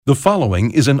The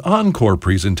following is an encore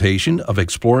presentation of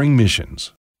Exploring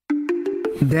Missions.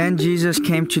 Then Jesus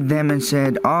came to them and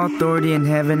said, "All authority in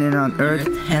heaven and on earth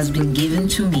has been given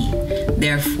to me.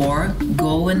 Therefore,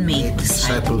 go and make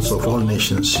disciples of all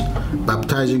nations,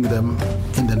 baptizing them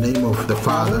in the name of the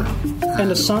Father, and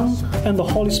the Son, and the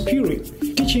Holy Spirit,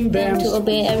 teaching them to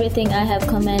obey everything I have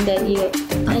commanded you.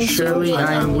 And surely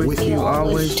I am with you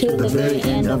always to the very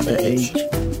end of the age."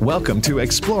 Welcome to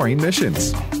Exploring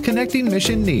Missions, connecting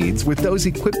mission needs with those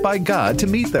equipped by God to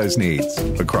meet those needs,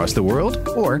 across the world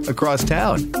or across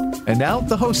town. And now,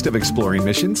 the host of Exploring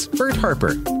Missions, Bert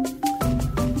Harper.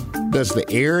 Does the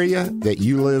area that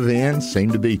you live in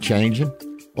seem to be changing?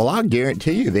 Well, I'll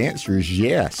guarantee you the answer is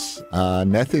yes.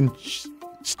 Nothing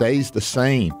stays the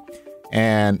same.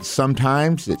 And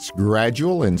sometimes it's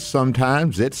gradual, and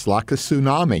sometimes it's like a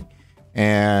tsunami.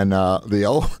 And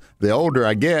the older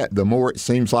I get, the more it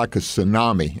seems like a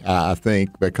tsunami, I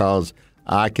think, because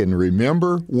I can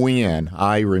remember when.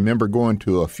 I remember going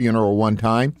to a funeral one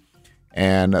time,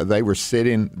 and they were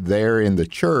sitting there in the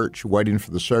church waiting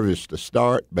for the service to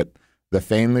start, but the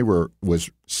family was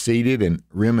seated and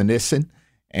reminiscing,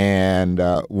 and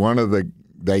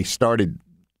they started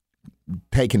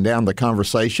taking down the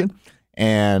conversation,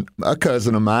 and a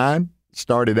cousin of mine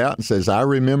started out and says, "I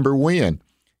remember when."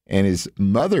 And his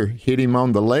mother hit him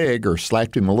on the leg or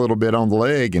slapped him a little bit on the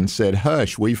leg and said,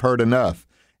 "Hush, we've heard enough."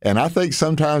 And I think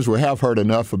sometimes we have heard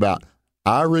enough about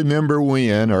 "I remember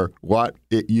when" or what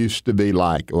it used to be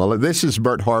like. Well, this is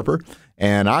Bert Harper,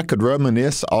 and I could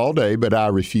reminisce all day, but I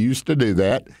refuse to do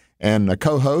that. And the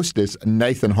co-host is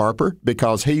Nathan Harper,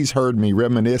 because he's heard me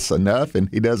reminisce enough, and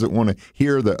he doesn't want to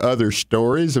hear the other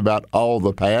stories about all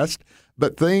the past.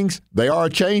 But things, they are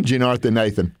changing, aren't they,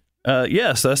 Nathan?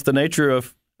 Yes, that's the nature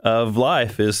of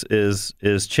life is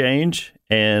change,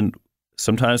 and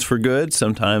sometimes for good,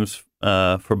 sometimes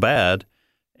for bad.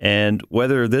 And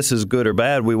whether this is good or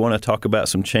bad, we want to talk about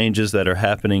some changes that are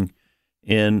happening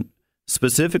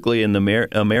specifically in the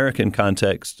American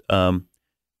context.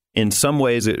 In some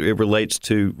ways, it relates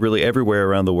to really everywhere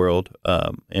around the world.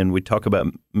 And we talk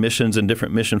about missions in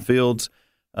different mission fields.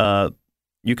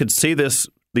 You could see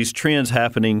these trends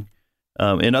happening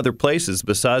in other places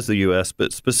besides the U.S.,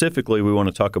 but specifically we want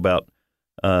to talk about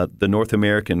the North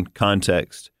American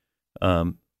context.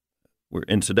 And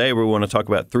today we want to talk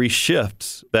about three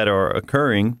shifts that are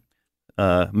occurring,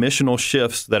 missional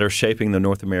shifts that are shaping the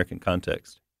North American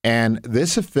context. And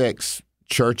this affects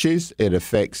churches, it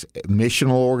affects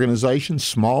missional organizations,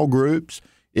 small groups.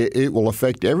 It will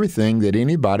affect everything that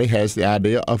anybody has the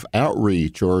idea of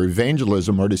outreach or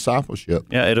evangelism or discipleship.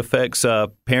 Yeah, it affects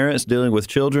parents dealing with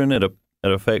children. It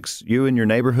affects you and your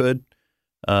neighborhood.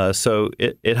 So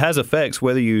it has effects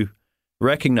whether you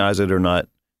recognize it or not.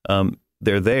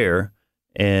 They're there,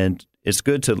 and it's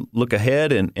good to look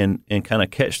ahead and kind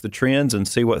of catch the trends and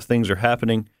see what things are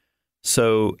happening,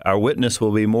 so our witness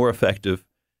will be more effective.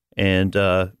 And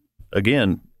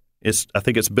again, I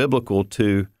think it's biblical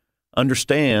to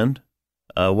understand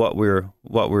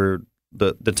the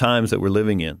times that we're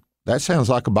living in. That sounds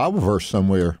like a Bible verse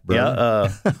somewhere,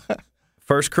 brother. Yeah.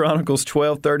 1 Chronicles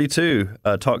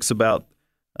 12:32 talks about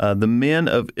the men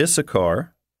of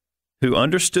Issachar who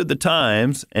understood the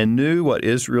times and knew what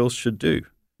Israel should do.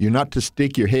 You're not to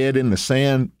stick your head in the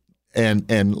sand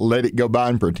and let it go by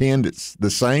and pretend it's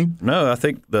the same? No, I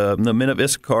think the men of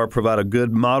Issachar provide a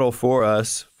good model for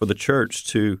us, for the church,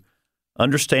 to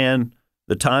understand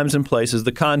the times and places,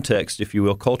 the context, if you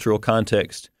will, cultural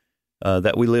context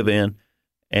that we live in,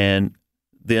 and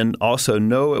then also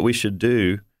know what we should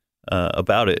do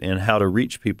about it and how to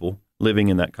reach people living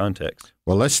in that context.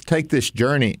 Well, let's take this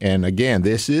journey. And again,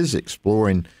 this is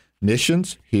Exploring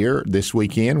Missions here this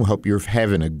weekend. We hope you're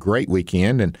having a great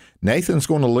weekend. And Nathan's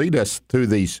going to lead us through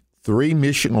these three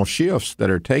missional shifts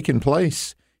that are taking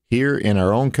place here in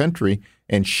our own country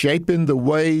and shaping the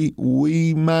way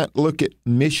we might look at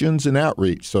missions and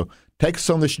outreach. So take us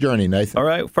on this journey, Nathan. All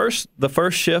right. The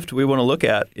first shift we want to look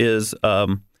at is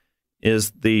the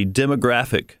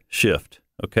demographic shift,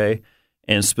 okay?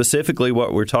 And specifically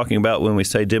what we're talking about when we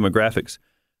say demographics,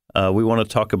 we want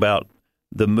to talk about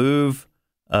the move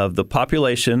of the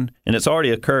population, and it's already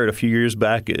occurred a few years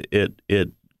back.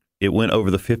 It went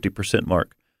over the 50%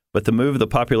 mark. But the move of the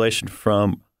population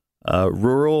from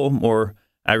rural, more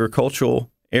agricultural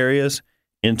areas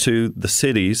into the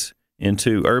cities,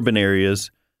 into urban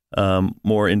areas,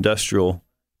 more industrial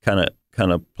kind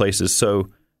of places. So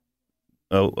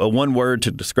one word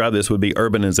to describe this would be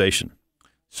urbanization.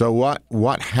 So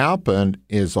what happened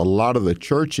is a lot of the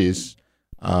churches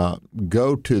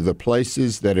go to the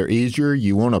places that are easier.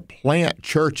 You want to plant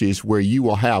churches where you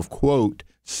will have, quote,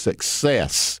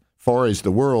 success far as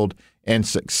the world, and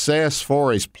success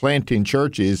far as planting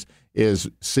churches is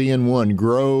seeing one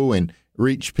grow and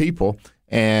reach people.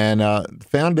 And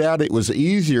found out it was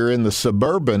easier in the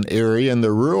suburban area and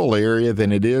the rural area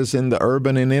than it is in the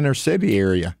urban and inner city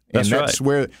area. And that's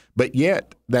where, but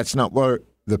yet that's not where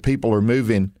the people are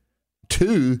moving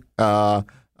to.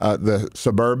 The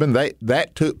suburban,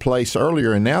 that took place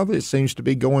earlier, and now it seems to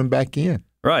be going back in.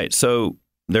 Right. So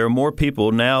there are more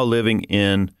people now living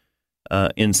in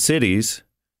cities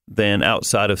than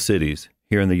outside of cities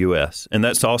here in the U.S., and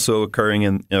that's also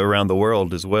occurring around the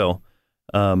world as well.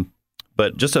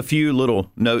 But just a few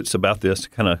little notes about this to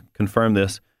kind of confirm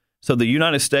this. So the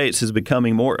United States is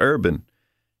becoming more urban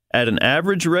at an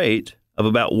average rate of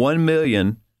about 1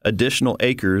 million additional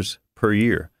acres per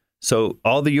year. So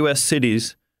all the U.S.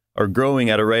 cities are growing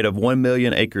at a rate of 1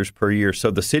 million acres per year. So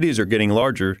the cities are getting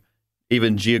larger,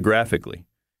 even geographically,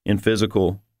 in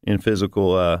physical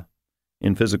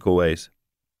ways.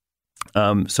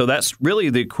 So that's really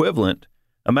the equivalent.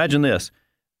 Imagine this.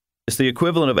 It's the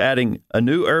equivalent of adding a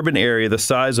new urban area the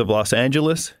size of Los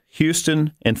Angeles,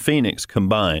 Houston, and Phoenix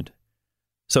combined.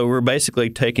 So we're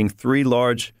basically taking 3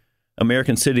 large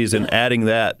American cities and adding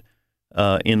that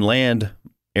in land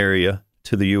area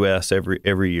to the U.S.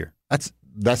 every year.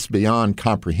 That's beyond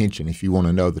comprehension, if you want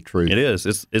to know the truth. It is.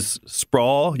 It's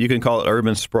sprawl. You can call it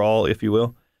urban sprawl, if you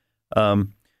will.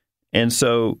 And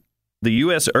so the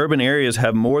U.S. urban areas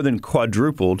have more than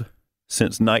quadrupled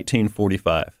since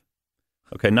 1945.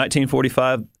 Okay,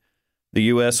 1945, the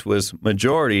U.S. was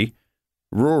majority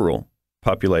rural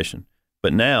population,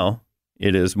 but now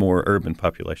it is more urban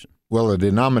population. Well, the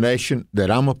denomination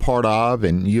that I'm a part of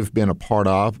and you've been a part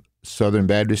of, Southern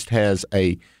Baptist, has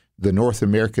the North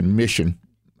American Mission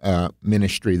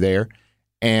ministry there,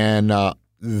 and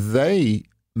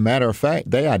matter of fact,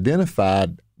 they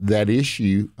identified that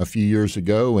issue a few years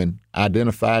ago and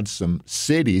identified some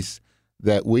cities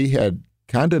that we had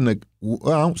I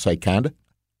don't say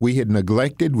we had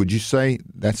neglected. Would you say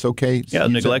that's okay? Yeah,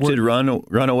 neglected,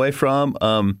 run away from,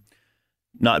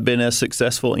 not been as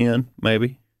successful in,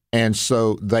 maybe. And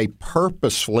so they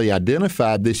purposefully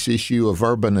identified this issue of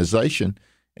urbanization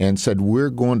and said, we're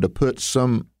going to put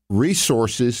some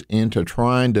resources into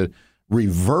trying to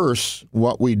reverse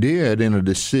what we did in a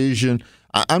decision.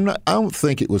 I don't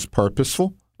think it was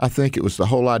purposeful. I think it was the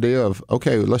whole idea of,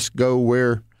 okay, let's go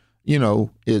where,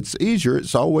 it's easier.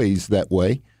 It's always that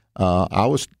way.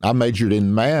 I majored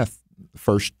in math the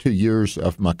first 2 years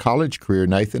of my college career,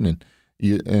 Nathan,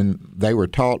 and they were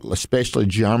taught, especially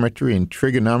geometry and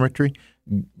trigonometry,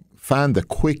 find the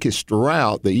quickest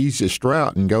route, the easiest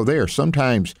route, and go there.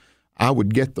 Sometimes I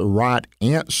would get the right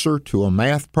answer to a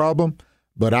math problem,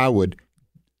 but I would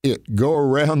go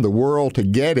around the world to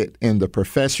get it, and the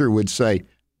professor would say,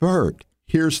 Bert,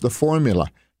 here's the formula.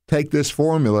 Take this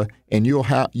formula, and you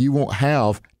won't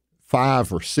have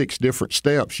 5 or 6 different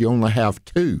steps. You only have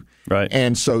 2. Right.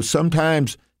 And so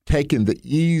sometimes taking the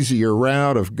easier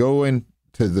route of going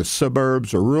to the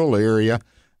suburbs or rural area,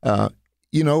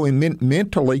 and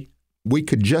mentally we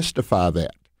could justify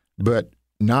that, but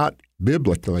not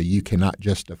biblically. You cannot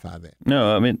justify that.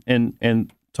 No, I mean,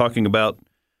 and talking about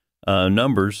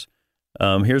numbers,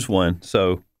 here's one.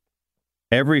 So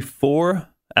every 4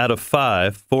 out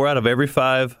of every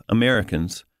 5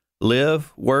 Americans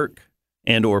live, work,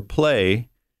 and or play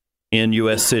in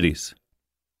U.S. cities.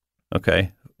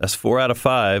 Okay, that's 4 out of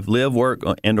 5 live, work,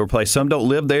 and or play. Some don't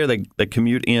live there; they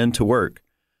commute in to work,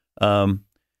 and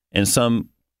some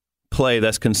play.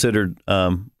 That's considered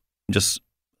just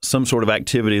some sort of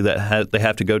activity that they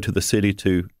have to go to the city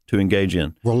to engage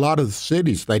in. Well, a lot of the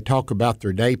cities, they talk about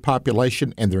their day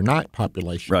population and their night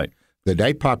population. Right. The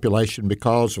day population,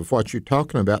 because of what you're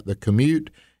talking about, the commute,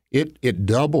 it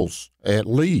doubles at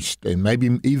least, and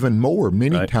maybe even more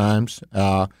many times.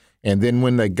 And then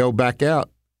when they go back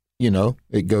out,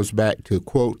 it goes back to,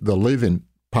 quote, the living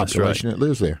population that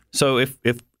lives there. So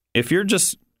if you're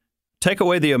just take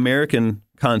away the American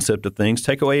concept of things,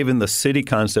 take away even the city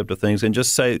concept of things, and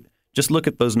just look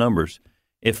at those numbers.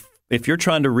 If you're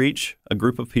trying to reach a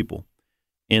group of people,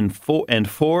 four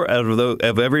out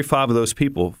of every 5 of those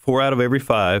people, 4 out of every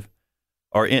 5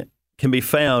 can be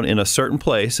found in a certain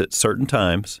place at certain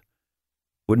times,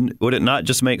 would it not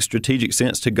just make strategic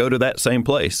sense to go to that same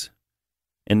place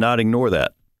and not ignore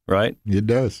that, right? It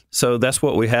does. So that's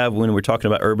what we have when we're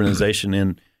talking about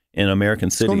urbanization in American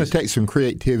cities. It's going to take some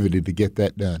creativity to get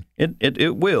that done.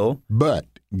 It will. But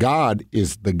God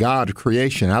is the God of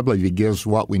creation. I believe He gives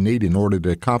what we need in order to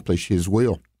accomplish His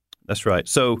will. That's right.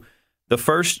 So the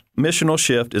first missional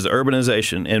shift is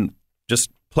urbanization. And just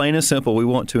plain and simple, we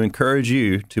want to encourage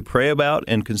you to pray about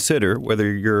and consider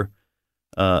whether you're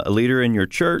a leader in your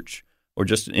church or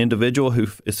just an individual who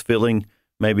is feeling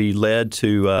maybe led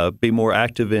to be more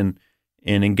active in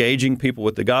engaging people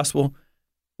with the gospel,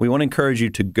 we want to encourage you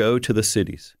to go to the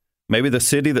cities. Maybe the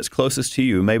city that's closest to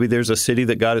you. Maybe there's a city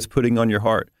that God is putting on your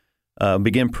heart.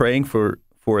 Begin praying for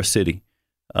a city,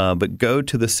 but go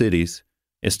to the cities.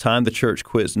 It's time the church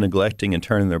quits neglecting and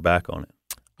turning their back on it.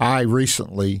 I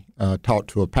recently talked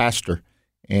to a pastor,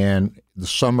 and the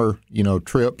summer,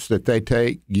 trips that they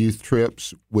take, youth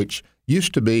trips, which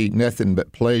used to be nothing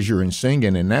but pleasure and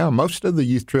singing, and now most of the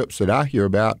youth trips that I hear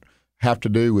about have to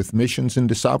do with missions and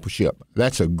discipleship.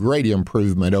 That's a great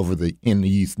improvement in the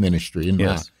youth ministry, in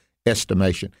my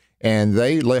estimation. And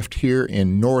they left here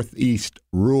in northeast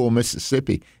rural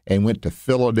Mississippi and went to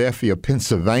Philadelphia,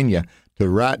 Pennsylvania, to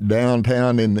right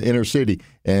downtown in the inner city.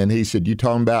 And he said, "You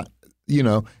talking about,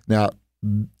 now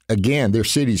again, their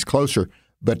city's closer,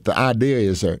 but the idea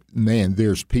is that, man,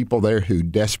 there's people there who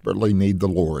desperately need the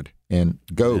Lord." And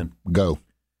go.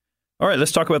 All right,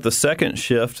 let's talk about the second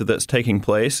shift that's taking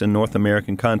place in North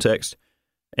American context.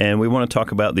 And we want to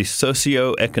talk about the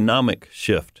socioeconomic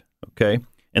shift, okay?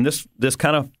 And this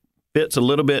kind of fits a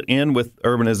little bit in with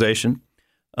urbanization.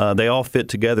 They all fit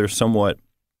together somewhat.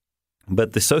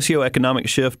 But the socioeconomic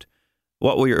shift,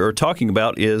 what we are talking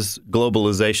about is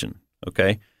globalization,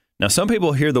 okay? Now, some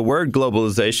people hear the word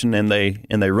globalization and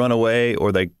they run away,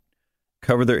 or they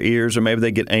cover their ears, or maybe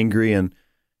they get angry and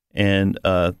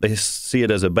they see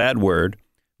it as a bad word.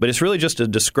 But it's really just a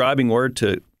describing word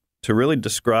to really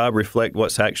reflect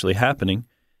what's actually happening.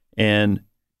 And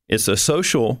it's a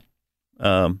social,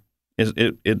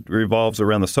 it revolves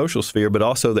around the social sphere, but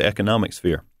also the economic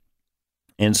sphere.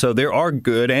 And so there are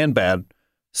good and bad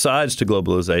sides to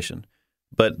globalization.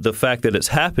 But the fact that it's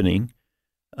happening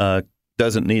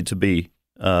doesn't need to be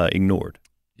ignored.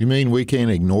 You mean we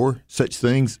can't ignore such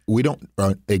things? We don't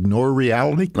ignore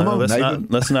reality? Come on, Nathan.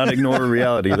 Let's not ignore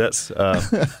reality. That's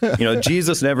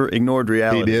Jesus never ignored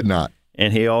reality. He did not,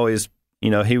 and he always,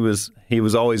 he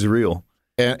was always real.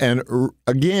 And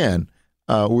again,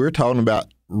 we're talking about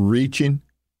reaching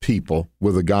people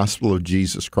with the gospel of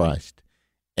Jesus Christ,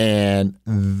 and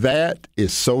that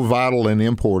is so vital and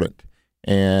important.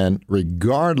 And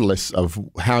regardless of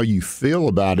how you feel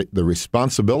about it, the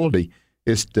responsibility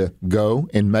is to go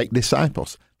and make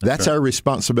disciples. That's right. Our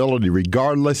responsibility,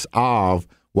 regardless of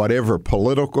whatever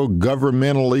political,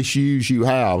 governmental issues you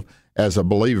have. As a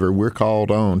believer, we're called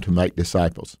on to make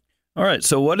disciples. All right,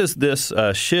 so what does this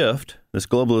shift, this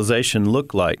globalization,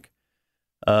 look like?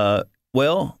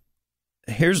 Well,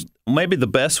 here's maybe the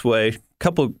best way,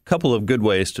 couple of good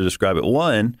ways to describe it.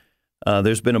 One,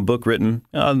 there's been a book written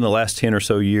in the last 10 or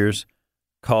so years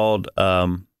called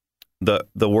The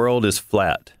World is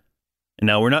Flat.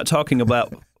 Now, we're not talking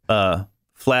about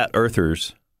flat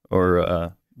earthers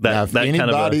or that anybody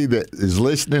kind of that is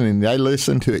listening and they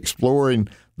listen to Exploring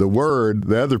the Word,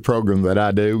 the other program that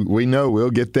I do, we know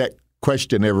we'll get that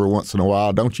question every once in a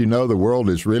while. Don't you know the world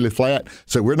is really flat?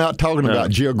 So we're not talking about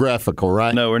geographical,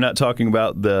 right? No, we're not talking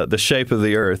about the shape of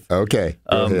the earth. Okay,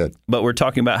 go ahead. But we're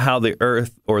talking about how the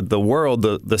earth or the world,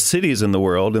 the cities in the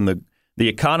world and the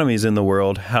economies in the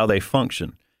world, how they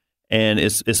function. And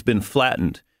it's been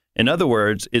flattened. In other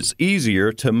words, it's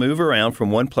easier to move around from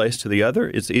one place to the other.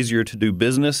 It's easier to do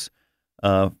business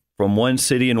from one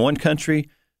city in one country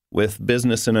with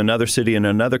business in another city in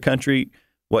another country.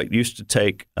 What used to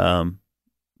take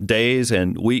days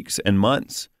and weeks and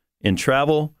months in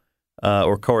travel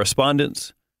or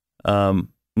correspondence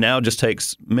now just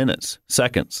takes minutes,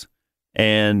 seconds,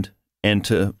 and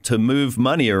to move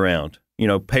money around.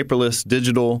 Paperless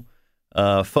digital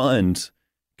funds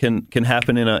can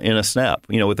happen in a snap,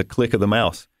 with a click of the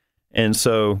mouse. And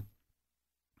so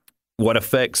what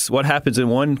happens in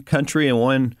one country, in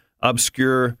one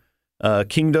obscure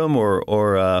kingdom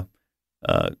or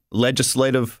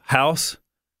legislative house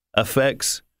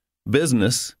affects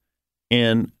business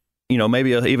in,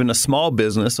 maybe even a small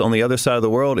business on the other side of the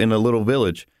world in a little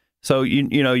village. So,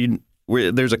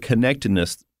 there's a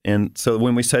connectedness. And so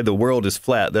when we say the world is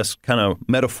flat, that's kind of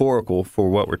metaphorical for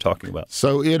what we're talking about.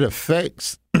 So it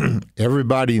affects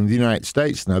everybody in the United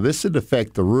States. Now, this would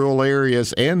affect the rural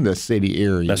areas and the city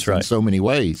areas. That's right. In so many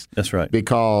ways. That's right.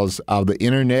 Because of the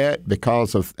internet,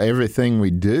 because of everything we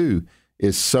do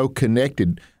is so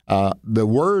connected. The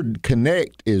word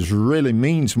connect really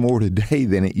means more today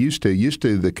than it used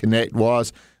to. The connect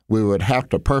was we would have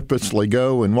to purposely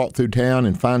go and walk through town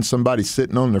and find somebody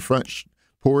sitting on the front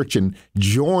porch and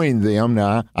join them.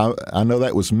 Now, I know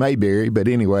that was Mayberry, but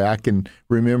anyway, I can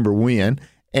remember when.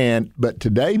 But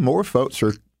today, more folks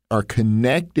are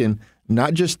connecting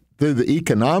not just through the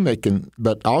economic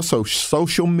but also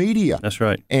social media. That's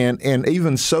right. And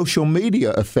even social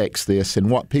media affects this and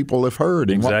what people have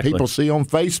heard and what people see on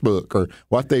Facebook or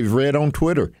what they've read on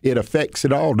Twitter. It affects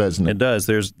it all, doesn't it? It does.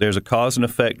 There's a cause and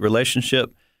effect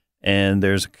relationship, and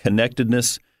there's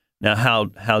connectedness. Now,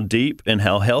 how deep and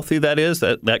how healthy that is,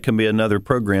 that can be another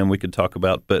program we could talk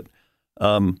about. But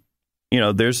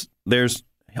here's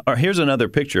another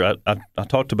picture. I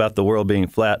talked about the world being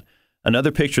flat.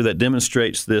 Another picture that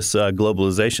demonstrates this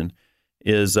globalization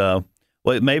is,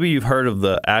 maybe you've heard of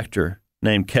the actor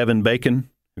named Kevin Bacon.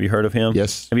 Have you heard of him?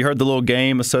 Yes. Have you heard the little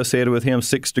game associated with him,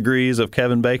 6 Degrees of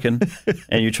Kevin Bacon?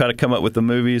 And you try to come up with the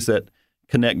movies that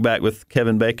connect back with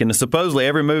Kevin Bacon. And supposedly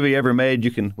every movie ever made, you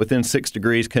can, within 6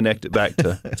 degrees, connect it back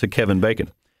to Kevin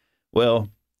Bacon. Well,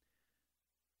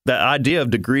 that idea of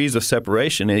degrees of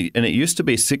separation, and it used to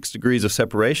be 6 degrees of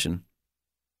separation.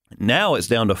 Now it's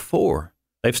down to 4.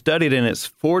 They've studied, and it's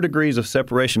 4 degrees of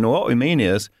separation. And what we mean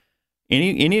is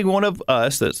any one of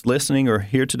us that's listening or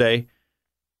here today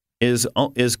is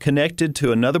connected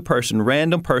to another person,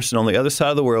 random person on the other side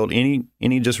of the world,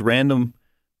 any just random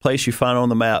place you find on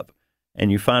the map,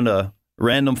 and you find a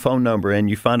random phone number and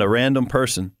you find a random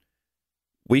person,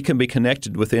 we can be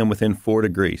connected with them within 4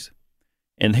 degrees.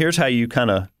 And here's how you kind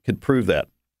of could prove that.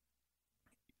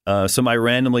 Somebody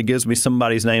randomly gives me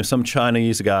somebody's name, some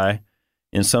Chinese guy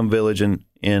in some village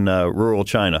in rural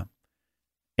China.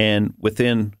 And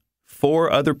within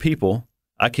 4 other people,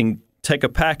 I can take a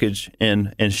package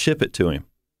and ship it to him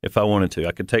if I wanted to.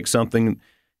 I could take something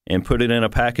and put it in a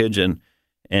package and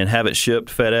have it shipped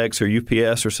FedEx or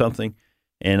UPS or something.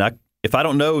 And if I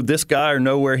don't know this guy or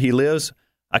know where he lives,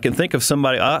 I can think of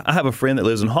somebody. I have a friend that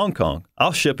lives in Hong Kong.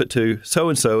 I'll ship it to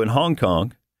so-and-so in Hong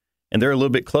Kong, and they're a little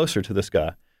bit closer to this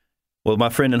guy. Well, my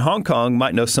friend in Hong Kong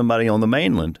might know somebody on the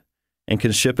mainland and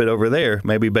can ship it over there,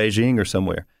 maybe Beijing or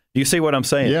somewhere. Do you see what I'm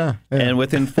saying? Yeah. And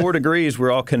within 4 degrees,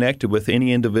 we're all connected with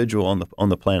any individual on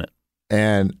the planet.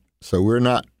 And so we're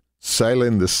not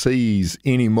sailing the seas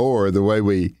anymore the way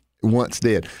we once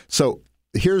did. So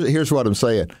here's what I'm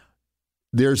saying.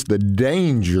 There's the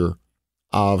danger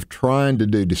of trying to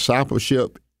do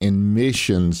discipleship and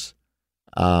missions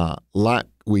like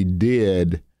we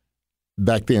did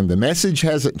back then. The message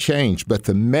hasn't changed, but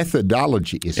the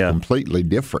methodology is completely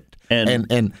different.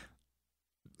 And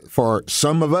for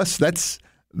some of us,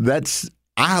 that's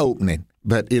eye-opening,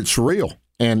 but it's real.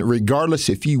 And regardless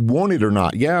if you want it or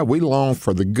not, we long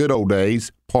for the good old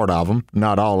days, part of them,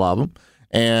 not all of them.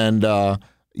 And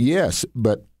yes,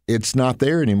 but it's not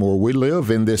there anymore. We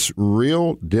live in this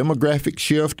real demographic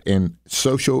shift and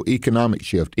social economic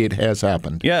shift. It has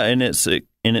happened. Yeah, and it's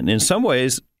in some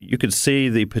ways you could see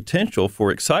the potential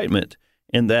for excitement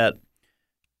in that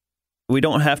we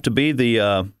don't have to be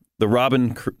the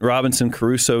Robinson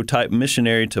Crusoe type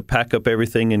missionary to pack up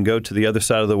everything and go to the other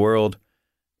side of the world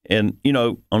and,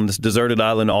 on this deserted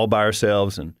island all by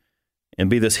ourselves and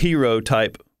be this hero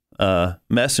type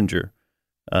messenger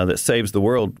that saves the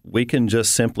world. We can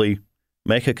just simply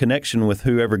make a connection with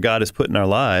whoever God has put in our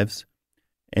lives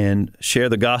and share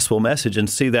the gospel message and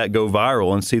see that go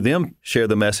viral and see them share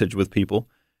the message with people.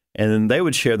 And then they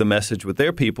would share the message with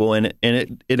their people, and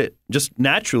it just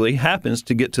naturally happens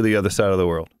to get to the other side of the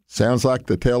world. Sounds like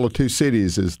the Tale of Two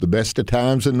Cities is the best of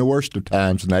times and the worst of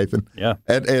times, Nathan. Yeah,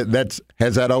 I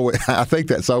think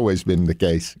that's always been the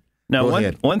case. Now,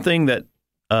 one thing that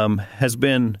has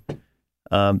been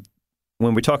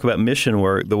when we talk about mission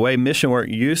work, the way mission work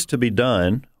used to be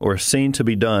done or seen to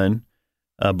be done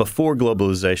before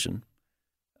globalization,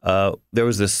 there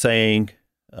was this saying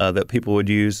that people would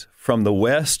use: from the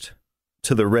West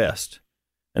to the rest.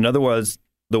 In other words,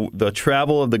 the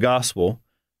travel of the gospel,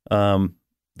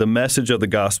 the message of the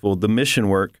gospel, the mission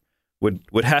work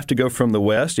would have to go from the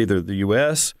West, either the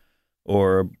U.S.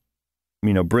 or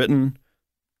Britain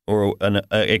or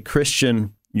a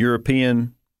Christian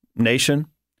European nation,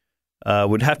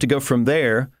 would have to go from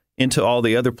there into all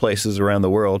the other places around the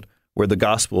world where the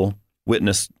gospel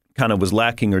witness kind of was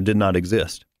lacking or did not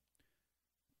exist.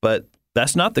 But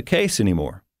that's not the case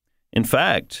anymore. In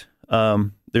fact,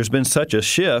 there's been such a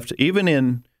shift,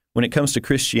 even when it comes to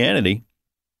Christianity.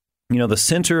 The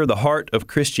center, the heart of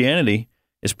Christianity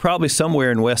is probably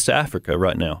somewhere in West Africa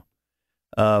right now,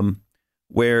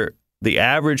 where the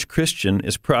average Christian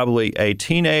is probably a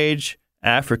teenage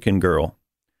African girl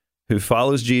who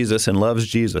follows Jesus and loves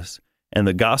Jesus, and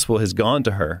the gospel has gone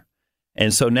to her.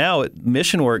 And so now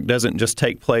mission work doesn't just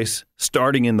take place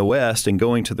starting in the West and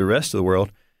going to the rest of the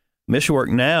world. Mission work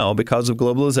now, because of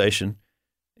globalization,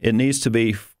 it needs to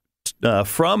be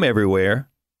from everywhere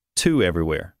to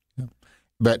everywhere.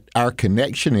 But our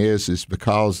connection is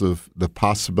because of the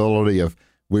possibility of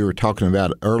we were talking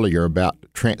about earlier about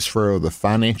transfer of the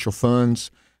financial funds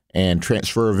and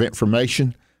transfer of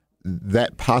information.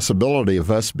 That possibility of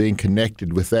us being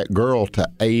connected with that girl to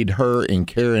aid her in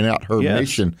carrying out her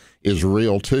mission is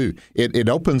real too. It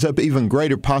opens up even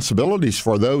greater possibilities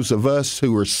for those of us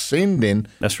who are sending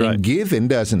and giving,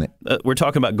 doesn't it? We're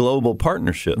talking about global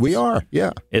partnerships. We are,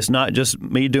 yeah. It's not just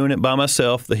me doing it by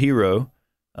myself, the hero,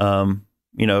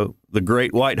 the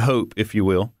great white hope, if you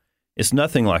will. It's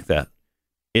nothing like that.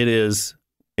 It's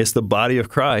the body of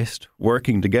Christ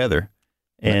working together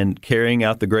and carrying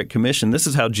out the Great Commission. This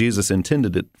is how Jesus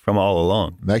intended it from all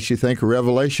along. Makes you think of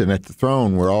Revelation at the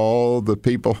throne, where all the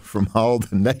people from all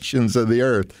the nations of the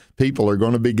earth, people are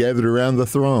going to be gathered around the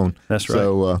throne. That's right.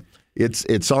 So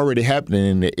it's already happening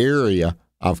in the area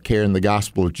of carrying the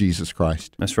gospel of Jesus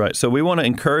Christ. That's right. So we want to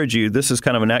encourage you. This is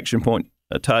kind of an action point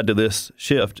tied to this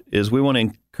shift, is we want to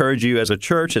encourage you as a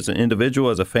church, as an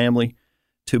individual, as a family,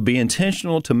 to be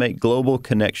intentional to make global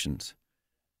connections.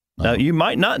 Now, you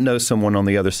might not know someone on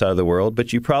the other side of the world,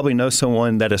 but you probably know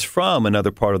someone that is from another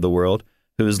part of the world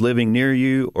who is living near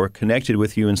you or connected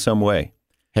with you in some way.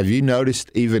 Have you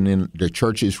noticed, even in the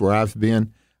churches where I've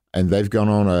been, and they've gone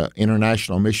on an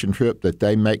international mission trip, that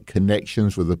they make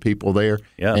connections with the people there?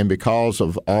 Yeah. And because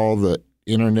of all the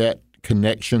internet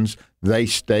connections, they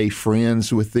stay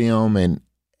friends with them and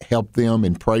help them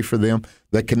and pray for them.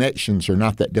 The connections are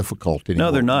not that difficult anymore.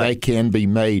 No, they're not. They can be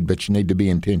made, but you need to be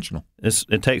intentional.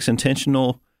 It takes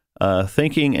intentional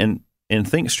thinking and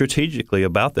think strategically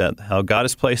about that, how God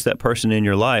has placed that person in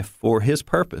your life for His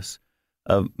purpose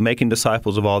of making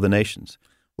disciples of all the nations.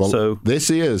 Well, this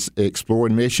is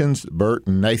Exploring Missions, Bert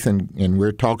and Nathan, and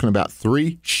we're talking about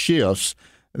three missional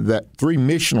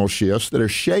shifts that are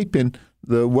shaping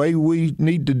the way we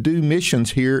need to do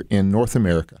missions here in North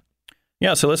America.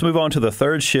 Yeah, so let's move on to the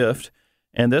third shift,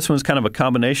 and this one's kind of a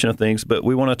combination of things, but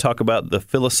we want to talk about the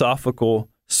philosophical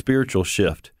spiritual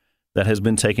shift that has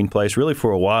been taking place really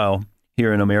for a while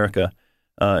here in America,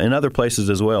 in other places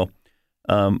as well.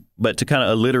 But to kind of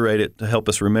alliterate it, to help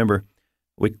us remember,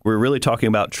 we're really talking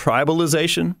about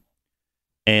tribalization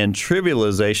and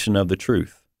trivialization of the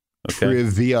truth. Okay?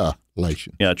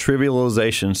 Trivialization. Yeah,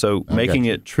 trivialization. So making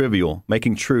it trivial,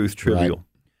 making truth trivial.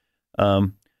 Right.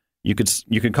 You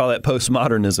could call that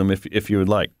postmodernism if you would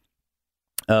like.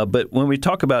 But when we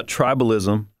talk about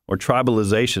tribalism or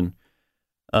tribalization,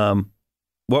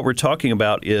 what we're talking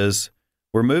about is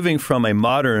we're moving from a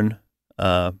modern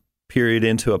period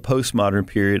into a postmodern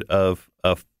period of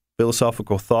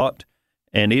philosophical thought,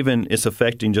 and even it's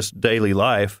affecting just daily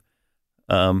life.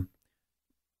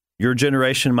 Your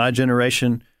generation, my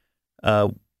generation,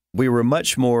 we were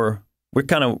much more.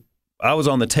 I was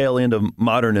on the tail end of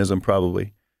modernism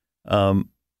probably.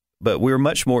 But we're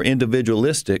much more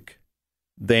individualistic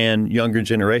than younger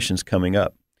generations coming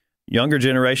up. Younger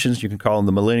generations, you can call them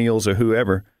the millennials or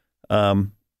whoever,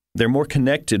 they're more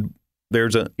connected.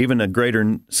 There's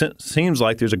seems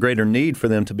like there's a greater need for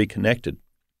them to be connected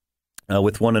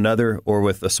with one another or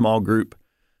with a small group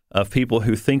of people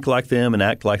who think like them and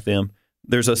act like them.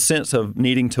 There's a sense of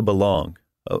needing to belong.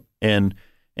 And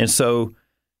so,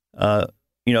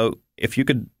 if you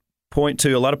could point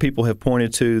to, a lot of people have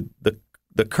pointed to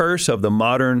the curse of the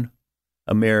modern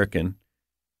American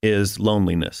is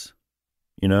loneliness,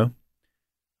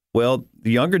 Well,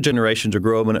 the younger generations are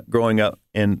growing up,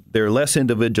 and they're less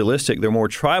individualistic. They're more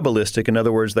tribalistic. In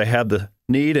other words, they have the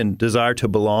need and desire to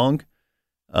belong.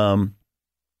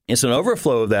 It's an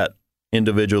overflow of that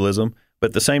individualism,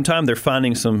 but at the same time, they're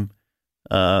finding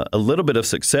a little bit of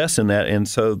success in that, and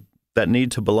so that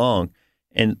need to belong.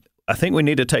 And I think we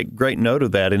need to take great note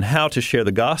of that and how to share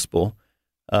the gospel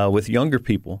with younger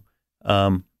people.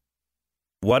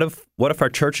 What if our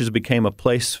churches became a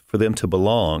place for them to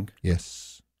belong?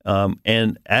 Yes.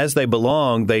 And as they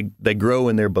belong, they grow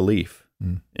in their belief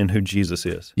in who Jesus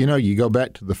is. You go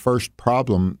back to the first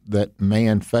problem that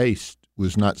man faced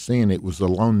was not sin, it was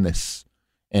aloneness.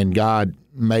 And God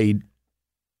made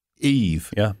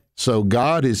Eve. Yeah. So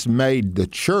God has made the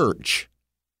church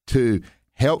to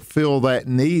help fill that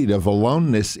need of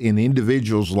aloneness in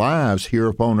individuals' lives here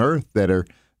upon earth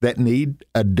that need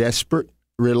a desperate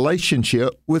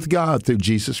relationship with God through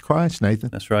Jesus Christ, Nathan.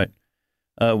 That's right.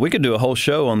 We could do a whole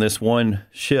show on this one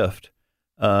shift,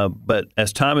 but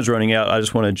as time is running out, I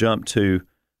just want to jump to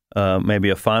maybe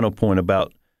a final point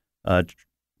about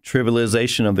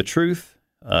trivialization of the truth,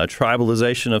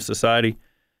 tribalization of society,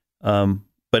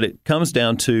 but it comes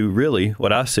down to really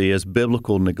what I see as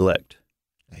biblical neglect.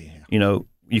 Yeah.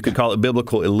 You could call it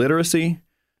biblical illiteracy,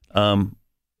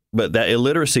 but that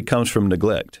illiteracy comes from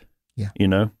neglect. Yeah.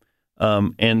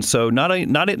 And so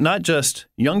not just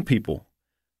young people.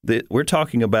 We're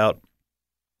talking about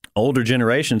older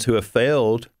generations who have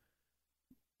failed,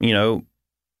 and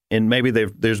maybe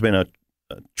there's been a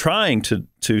trying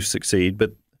to succeed,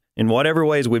 but in whatever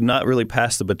ways we've not really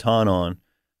passed the baton on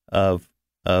of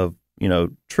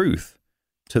truth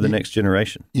to the next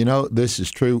generation. This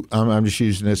is true. I'm just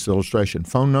using this illustration.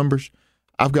 Phone numbers.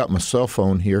 I've got my cell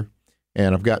phone here,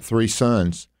 and I've got 3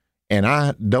 sons, and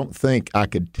I don't think I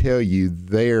could tell you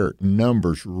their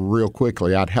numbers real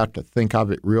quickly. I'd have to think of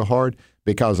it real hard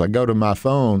because I go to my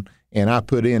phone and I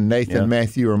put in Nathan,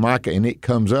 Matthew, or Micah, and it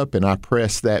comes up, and I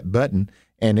press that button,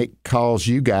 and it calls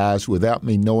you guys without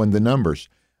me knowing the numbers.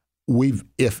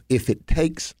 If it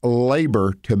takes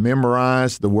labor to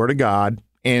memorize the Word of God,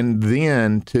 and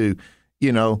then to,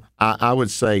 I would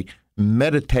say,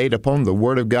 meditate upon the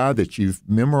Word of God that you've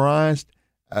memorized,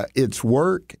 it's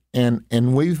work, and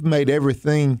we've made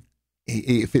everything.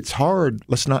 If it's hard,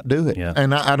 let's not do it. Yeah.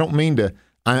 And I don't mean to.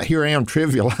 Here I am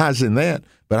trivializing that,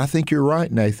 but I think you're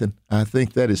right, Nathan. I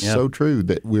think that is so true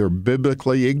that we're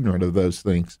biblically ignorant of those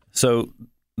things. So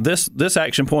this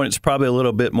action point is probably a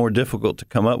little bit more difficult to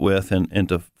come up with and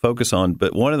to focus on,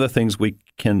 but one of the things we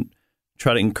can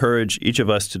try to encourage each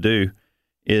of us to do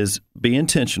is be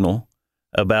intentional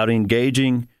about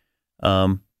engaging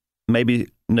maybe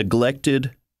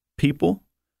neglected people,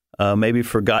 maybe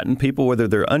forgotten people, whether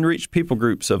they're unreached people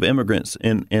groups of immigrants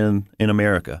in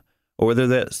America, or whether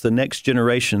that's the next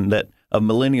generation of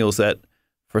millennials that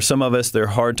for some of us they're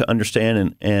hard to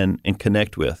understand and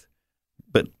connect with.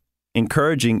 But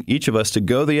encouraging each of us to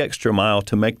go the extra mile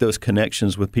to make those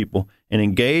connections with people and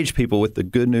engage people with the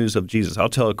good news of Jesus. I'll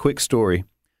tell a quick story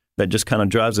that just kind of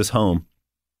drives us home.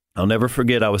 I'll never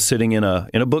forget, I was sitting in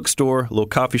a bookstore, a little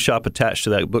coffee shop attached to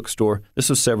that bookstore. This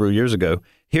was several years ago,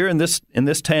 here in this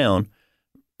town,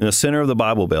 in the center of the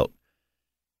Bible Belt.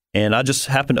 And I just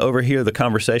happened to overhear the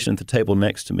conversation at the table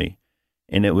next to me.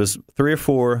 And it was 3 or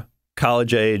 4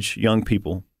 college-age young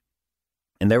people.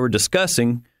 And they were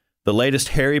discussing the latest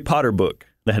Harry Potter book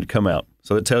that had come out.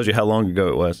 So it tells you how long ago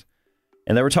it was.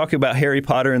 And they were talking about Harry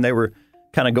Potter, and they were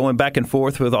kind of going back and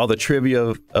forth with all the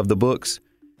trivia of the books.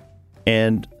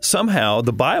 And somehow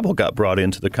the Bible got brought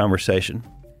into the conversation.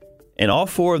 And all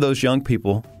 4 of those young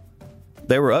people,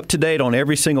 they were up to date on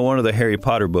every single one of the Harry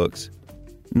Potter books.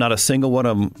 Not a single one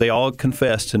of them, they all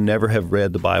confessed to never have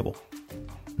read the Bible.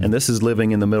 And this is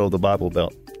living in the middle of the Bible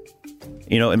Belt.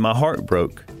 And my heart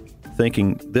broke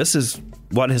thinking, this is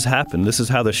what has happened. This is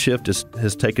how the shift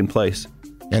has taken place.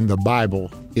 And the Bible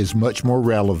is much more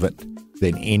relevant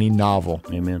than any novel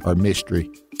or mystery.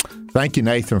 Thank you,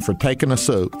 Nathan, for taking us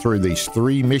through these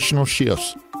 3 missional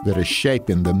shifts that are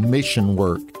shaping the mission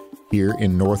work here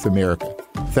in North America.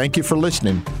 Thank you for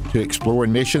listening to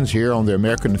Exploring Missions here on the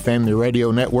American Family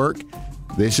Radio Network.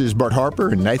 This is Bert Harper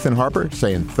and Nathan Harper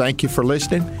saying thank you for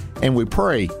listening, and we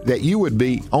pray that you would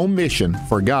be on mission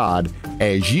for God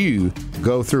as you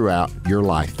go throughout your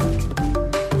life.